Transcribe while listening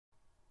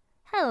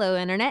Hello,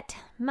 Internet.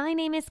 My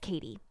name is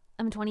Katie.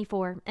 I'm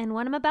 24, and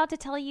what I'm about to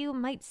tell you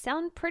might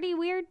sound pretty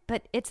weird,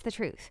 but it's the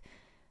truth.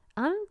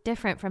 I'm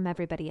different from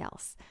everybody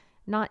else.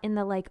 Not in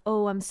the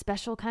I'm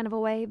special kind of a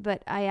way,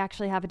 but I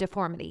actually have a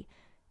deformity.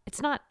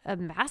 It's not a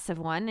massive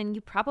one, and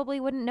you probably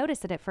wouldn't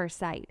notice it at first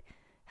sight.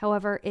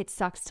 However, it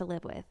sucks to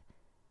live with.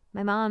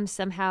 My mom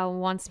somehow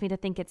wants me to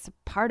think it's a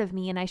part of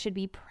me, and I should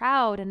be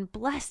proud and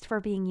blessed for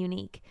being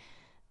unique.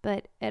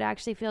 But it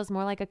actually feels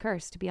more like a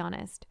curse, to be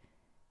honest.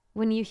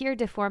 When you hear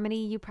deformity,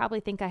 you probably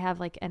think I have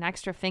an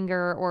extra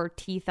finger or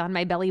teeth on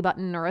my belly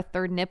button or a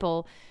third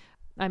nipple.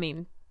 I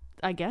mean,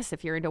 I guess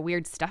if you're into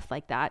weird stuff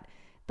like that.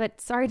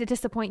 But sorry to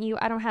disappoint you,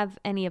 I don't have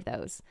any of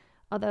those.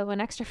 Although an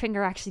extra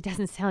finger actually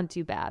doesn't sound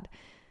too bad.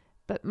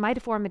 But my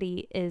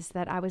deformity is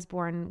that I was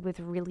born with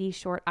really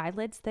short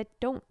eyelids that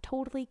don't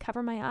totally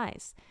cover my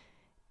eyes.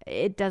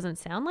 It doesn't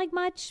sound like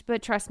much,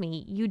 but trust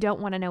me, you don't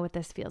want to know what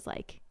this feels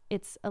like.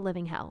 It's a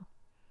living hell.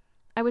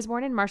 I was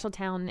born in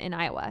Marshalltown in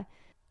Iowa.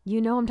 You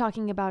know I'm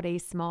talking about a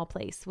small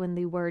place when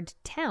the word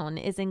town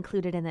is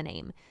included in the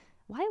name.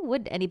 Why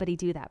would anybody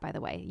do that, by the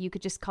way? You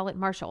could just call it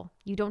Marshall.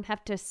 You don't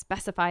have to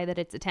specify that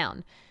it's a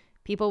town.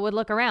 People would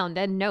look around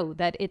and know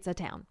that it's a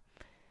town.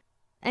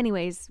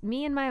 Anyways,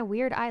 me and my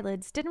weird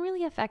eyelids didn't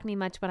really affect me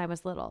much when I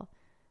was little.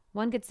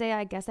 One could say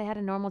I guess I had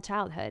a normal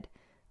childhood,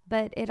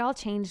 but it all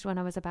changed when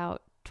I was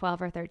about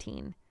 12 or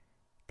 13.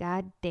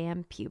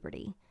 Goddamn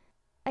puberty.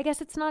 I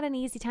guess it's not an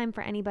easy time for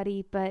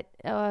anybody, but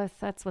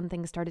that's when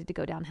things started to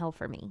go downhill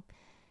for me.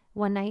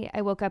 One night,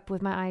 I woke up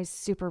with my eyes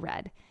super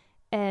red,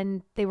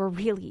 and they were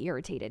really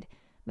irritated.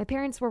 My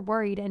parents were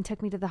worried and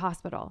took me to the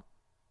hospital.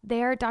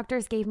 There,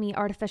 doctors gave me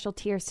artificial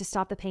tears to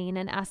stop the pain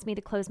and asked me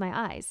to close my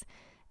eyes.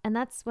 And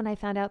that's when I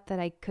found out that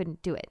I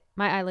couldn't do it.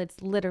 My eyelids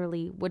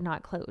literally would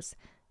not close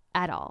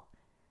at all.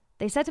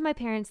 They said to my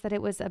parents that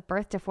it was a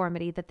birth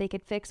deformity that they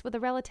could fix with a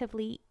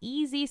relatively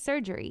easy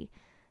surgery.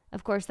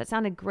 Of course, that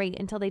sounded great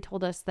until they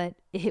told us that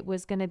it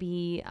was going to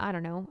be,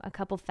 a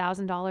couple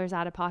 $1,000s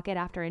out of pocket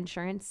after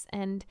insurance,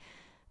 and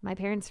my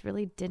parents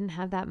really didn't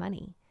have that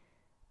money.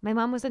 My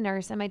mom was a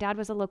nurse and my dad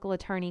was a local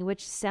attorney,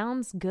 which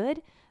sounds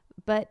good,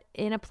 but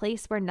in a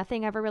place where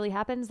nothing ever really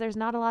happens, there's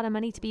not a lot of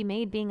money to be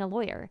made being a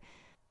lawyer.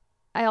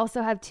 I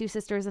also have 2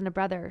 sisters and a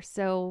brother,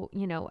 so,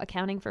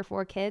 accounting for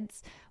 4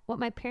 kids, what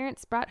my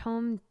parents brought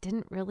home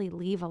didn't really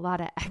leave a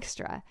lot of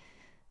extra.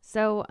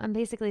 So I'm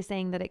basically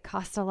saying that it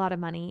cost a lot of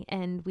money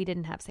and we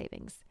didn't have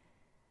savings.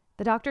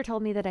 The doctor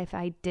told me that if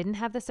I didn't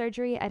have the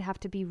surgery, I'd have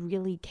to be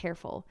really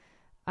careful.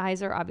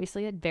 Eyes are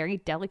obviously a very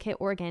delicate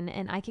organ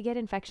and I could get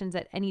infections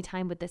at any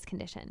time with this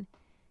condition.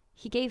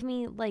 He gave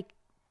me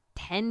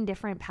 10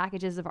 different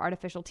packages of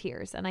artificial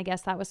tears, and I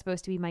guess that was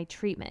supposed to be my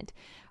treatment.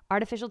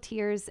 Artificial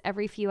tears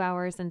every few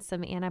hours and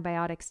some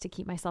antibiotics to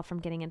keep myself from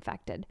getting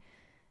infected.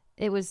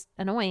 It was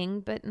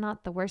annoying, but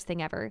not the worst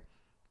thing ever.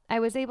 I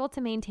was able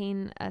to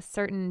maintain a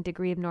certain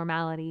degree of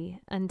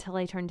normality until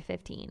I turned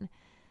 15.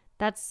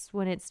 That's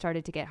when it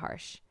started to get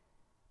harsh.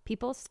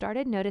 People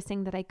started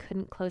noticing that I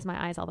couldn't close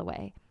my eyes all the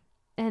way.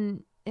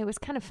 And it was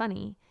kind of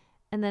funny.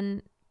 And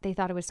then they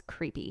thought it was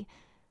creepy.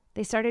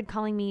 They started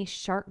calling me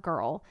Shark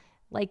Girl,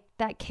 like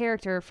that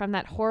character from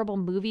that horrible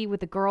movie with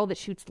the girl that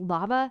shoots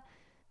lava.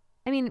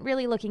 I mean,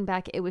 really looking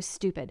back, it was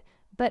stupid.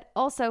 But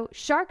also,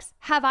 sharks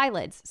have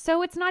eyelids,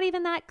 so it's not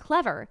even that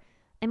clever.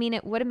 I mean,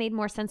 it would have made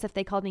more sense if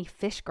they called me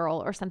Fish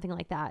Girl or something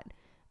like that.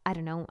 I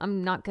don't know.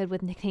 I'm not good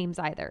with nicknames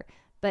either.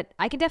 But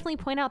I can definitely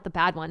point out the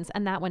bad ones,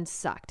 and that one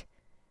sucked.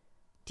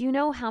 Do you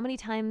know how many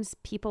times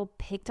people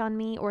picked on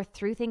me or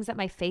threw things at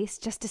my face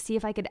just to see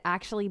if I could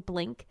actually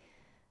blink?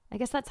 I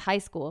guess that's high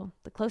school,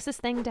 the closest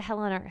thing to hell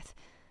on earth.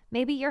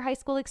 Maybe your high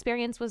school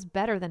experience was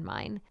better than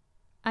mine.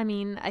 I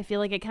mean, I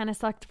feel like it kind of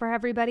sucked for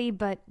everybody,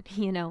 but,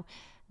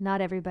 not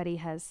everybody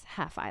has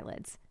half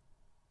eyelids.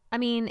 I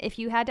mean, if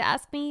you had to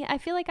ask me, I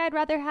feel like I'd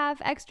rather have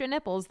extra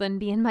nipples than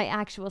be in my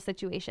actual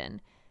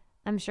situation.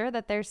 I'm sure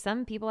that there's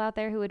some people out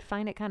there who would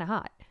find it kind of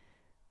hot,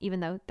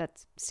 even though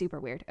that's super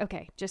weird.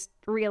 Okay, just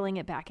reeling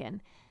it back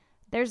in.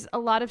 There's a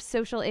lot of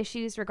social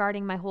issues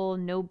regarding my whole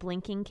no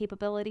blinking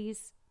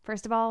capabilities.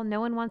 First of all, no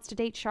one wants to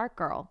date Shark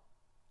Girl.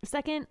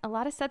 Second, a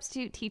lot of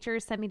substitute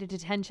teachers sent me to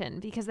detention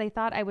because they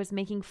thought I was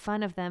making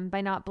fun of them by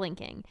not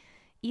blinking,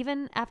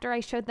 even after I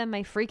showed them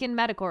my freaking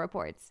medical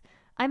reports.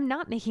 I'm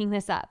not making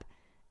this up.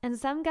 And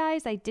some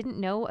guys I didn't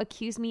know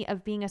accused me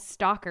of being a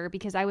stalker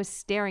because I was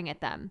staring at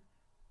them.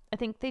 I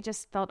think they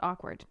just felt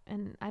awkward,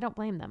 and I don't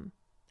blame them.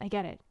 I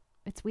get it.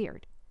 It's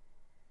weird.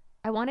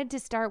 I wanted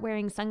to start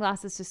wearing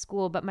sunglasses to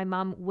school, but my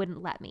mom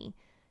wouldn't let me.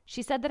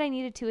 She said that I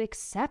needed to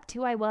accept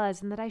who I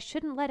was and that I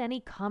shouldn't let any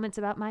comments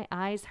about my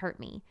eyes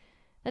hurt me.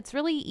 That's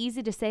really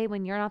easy to say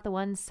when you're not the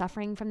one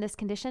suffering from this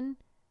condition.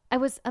 I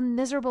was a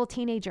miserable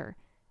teenager.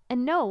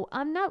 And no,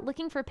 I'm not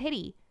looking for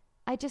pity.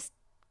 I just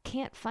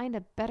can't find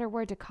a better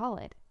word to call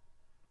it.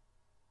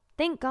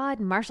 Thank God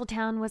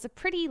Marshalltown was a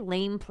pretty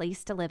lame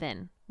place to live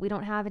in. We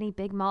don't have any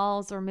big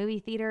malls or movie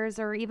theaters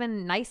or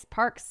even nice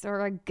parks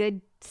or a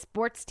good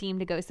sports team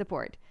to go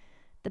support.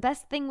 The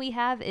best thing we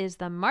have is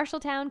the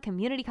Marshalltown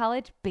Community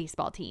College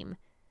baseball team.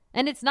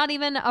 And it's not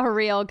even a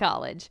real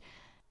college.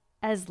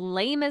 As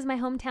lame as my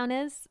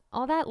hometown is,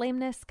 all that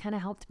lameness kind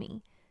of helped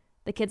me.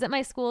 The kids at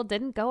my school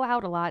didn't go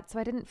out a lot, so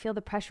I didn't feel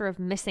the pressure of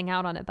missing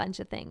out on a bunch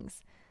of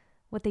things.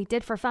 What they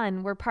did for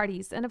fun were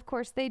parties, and of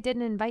course they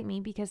didn't invite me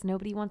because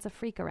nobody wants a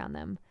freak around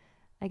them.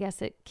 I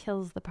guess it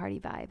kills the party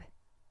vibe.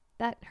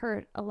 That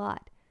hurt a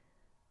lot.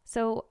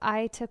 So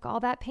I took all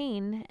that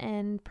pain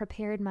and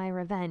prepared my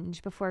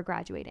revenge before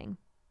graduating.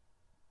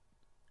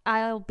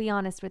 I'll be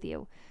honest with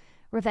you.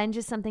 Revenge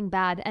is something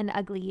bad and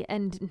ugly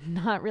and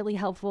not really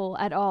helpful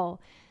at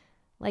all.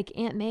 Like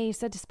Aunt May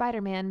said to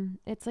Spider-Man,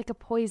 it's like a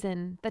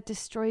poison that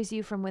destroys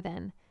you from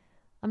within.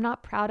 I'm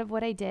not proud of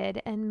what I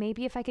did, and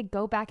maybe if I could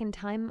go back in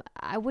time,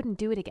 I wouldn't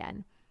do it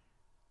again.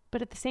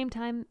 But at the same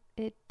time,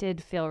 it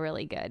did feel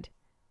really good.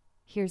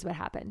 Here's what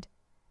happened.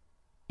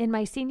 In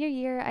my senior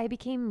year, I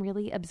became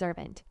really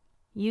observant,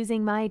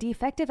 using my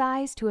defective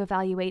eyes to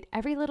evaluate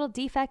every little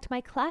defect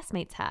my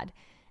classmates had,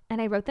 and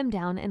I wrote them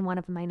down in one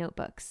of my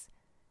notebooks.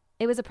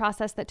 It was a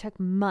process that took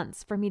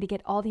months for me to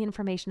get all the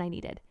information I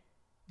needed.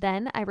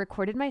 Then I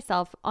recorded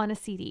myself on a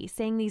CD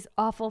saying these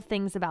awful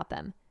things about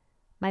them.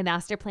 My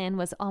master plan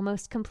was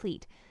almost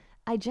complete.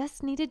 I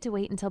just needed to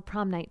wait until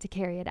prom night to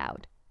carry it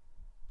out.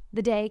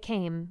 The night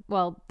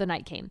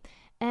came,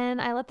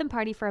 and I let them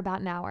party for about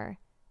an hour.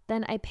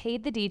 Then I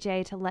paid the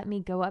DJ to let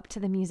me go up to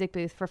the music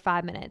booth for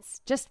 5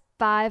 minutes, just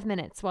 5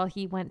 minutes while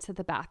he went to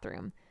the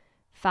bathroom.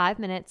 5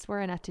 minutes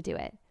were enough to do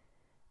it.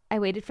 I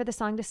waited for the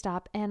song to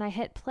stop and I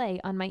hit play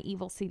on my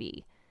evil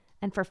CD.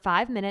 And for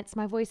 5 minutes,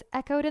 my voice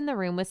echoed in the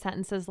room with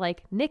sentences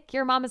like, Nick,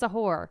 your mom is a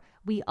whore.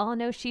 We all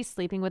know she's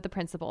sleeping with the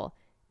principal.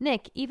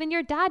 Nick, even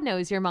your dad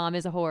knows your mom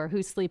is a whore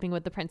who's sleeping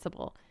with the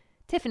principal.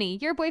 Tiffany,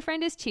 your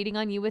boyfriend is cheating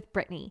on you with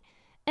Brittany.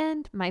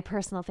 And my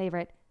personal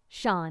favorite,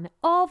 Sean,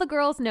 all the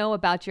girls know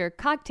about your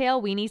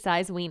cocktail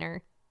weenie-size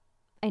wiener.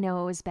 I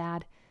know it was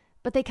bad,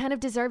 but they kind of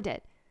deserved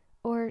it.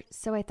 Or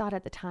so I thought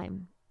at the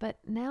time, but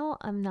now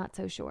I'm not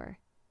so sure.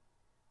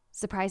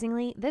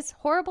 Surprisingly, this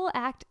horrible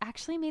act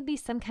actually made me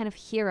some kind of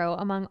hero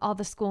among all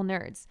the school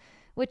nerds,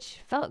 which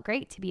felt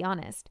great, to be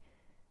honest.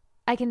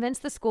 I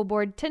convinced the school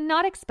board to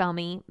not expel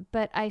me,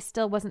 but I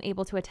still wasn't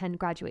able to attend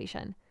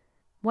graduation.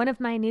 One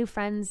of my new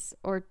friends,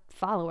 or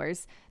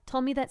followers,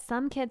 told me that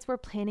some kids were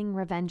planning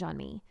revenge on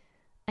me.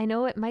 I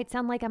know it might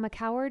sound like I'm a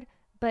coward,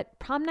 but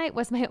prom night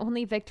was my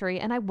only victory,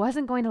 and I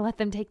wasn't going to let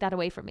them take that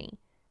away from me.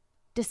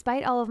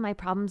 Despite all of my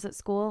problems at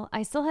school,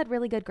 I still had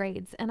really good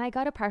grades, and I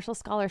got a partial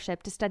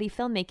scholarship to study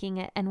filmmaking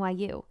at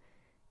NYU.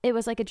 It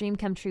was like a dream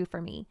come true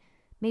for me.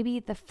 Maybe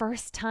the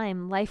first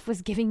time life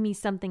was giving me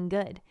something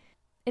good.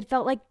 It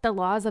felt like the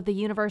laws of the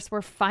universe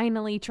were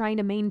finally trying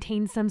to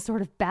maintain some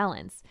sort of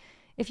balance.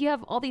 If you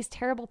have all these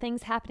terrible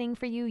things happening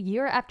for you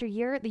year after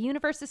year, the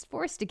universe is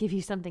forced to give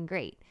you something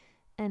great,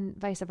 and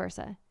vice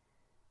versa,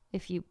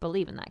 if you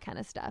believe in that kind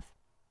of stuff.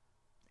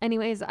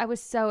 Anyways, I was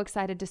so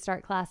excited to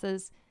start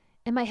classes.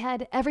 In my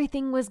head,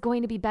 everything was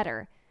going to be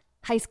better.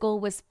 High school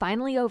was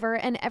finally over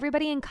and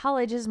everybody in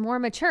college is more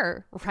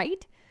mature,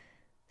 right?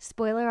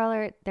 Spoiler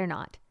alert, they're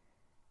not.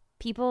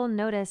 People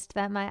noticed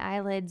that my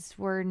eyelids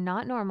were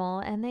not normal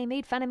and they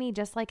made fun of me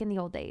just like in the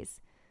old days.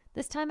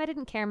 This time I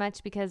didn't care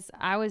much because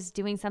I was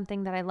doing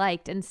something that I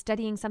liked and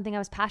studying something I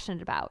was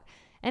passionate about.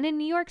 And in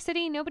New York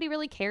City, nobody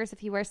really cares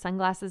if you wear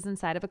sunglasses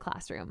inside of a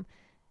classroom.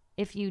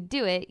 If you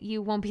do it,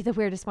 you won't be the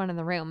weirdest one in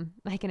the room.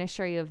 I can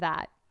assure you of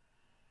that.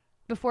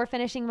 Before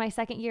finishing my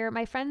second year,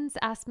 my friends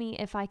asked me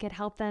if I could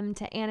help them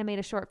to animate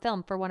a short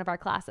film for one of our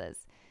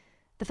classes.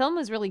 The film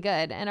was really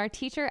good, and our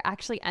teacher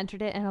actually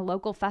entered it in a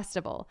local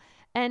festival,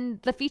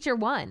 and the feature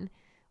won.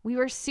 We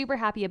were super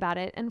happy about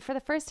it, and for the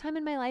first time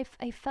in my life,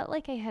 I felt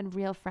like I had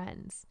real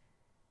friends.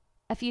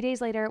 A few days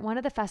later, one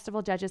of the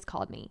festival judges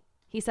called me.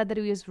 He said that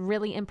he was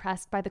really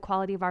impressed by the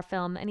quality of our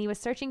film, and he was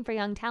searching for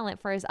young talent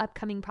for his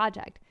upcoming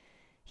project.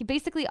 He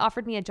basically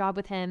offered me a job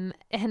with him,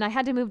 and I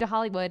had to move to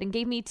Hollywood and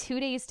gave me 2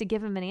 days to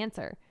give him an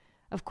answer.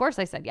 Of course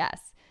I said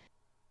yes.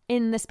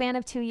 In the span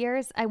of 2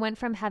 years, I went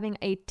from having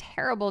a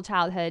terrible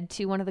childhood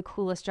to one of the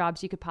coolest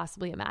jobs you could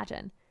possibly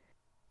imagine.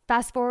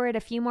 Fast forward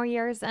a few more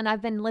years, and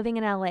I've been living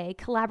in LA,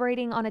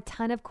 collaborating on a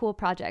ton of cool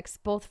projects,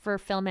 both for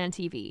film and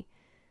TV.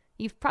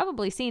 You've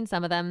probably seen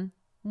some of them.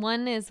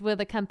 One is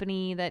with a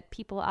company that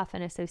people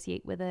often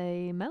associate with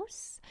a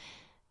mouse.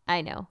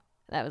 I know,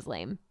 that was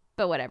lame,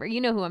 but whatever.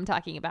 You know who I'm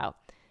talking about.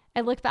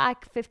 I look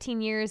back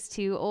 15 years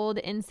to old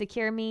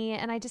insecure me,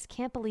 and I just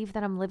can't believe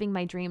that I'm living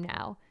my dream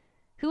now.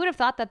 Who would have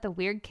thought that the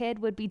weird kid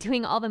would be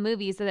doing all the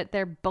movies that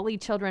their bully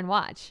children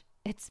watch?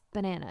 It's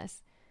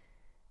bananas.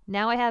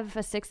 Now I have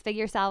a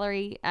 6-figure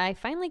salary. I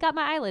finally got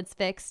my eyelids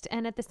fixed,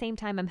 and at the same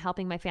time, I'm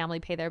helping my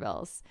family pay their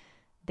bills.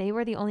 They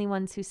were the only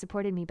ones who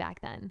supported me back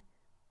then.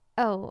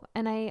 Oh,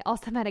 and I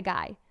also met a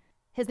guy.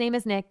 His name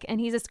is Nick, and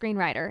he's a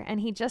screenwriter,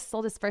 and he just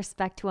sold his first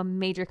spec to a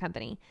major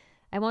company.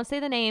 I won't say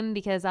the name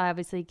because I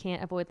obviously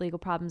can't avoid legal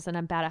problems and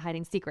I'm bad at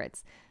hiding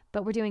secrets,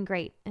 but we're doing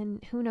great,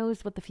 and who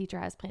knows what the future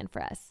has planned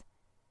for us.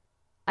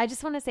 I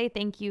just want to say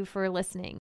thank you for listening.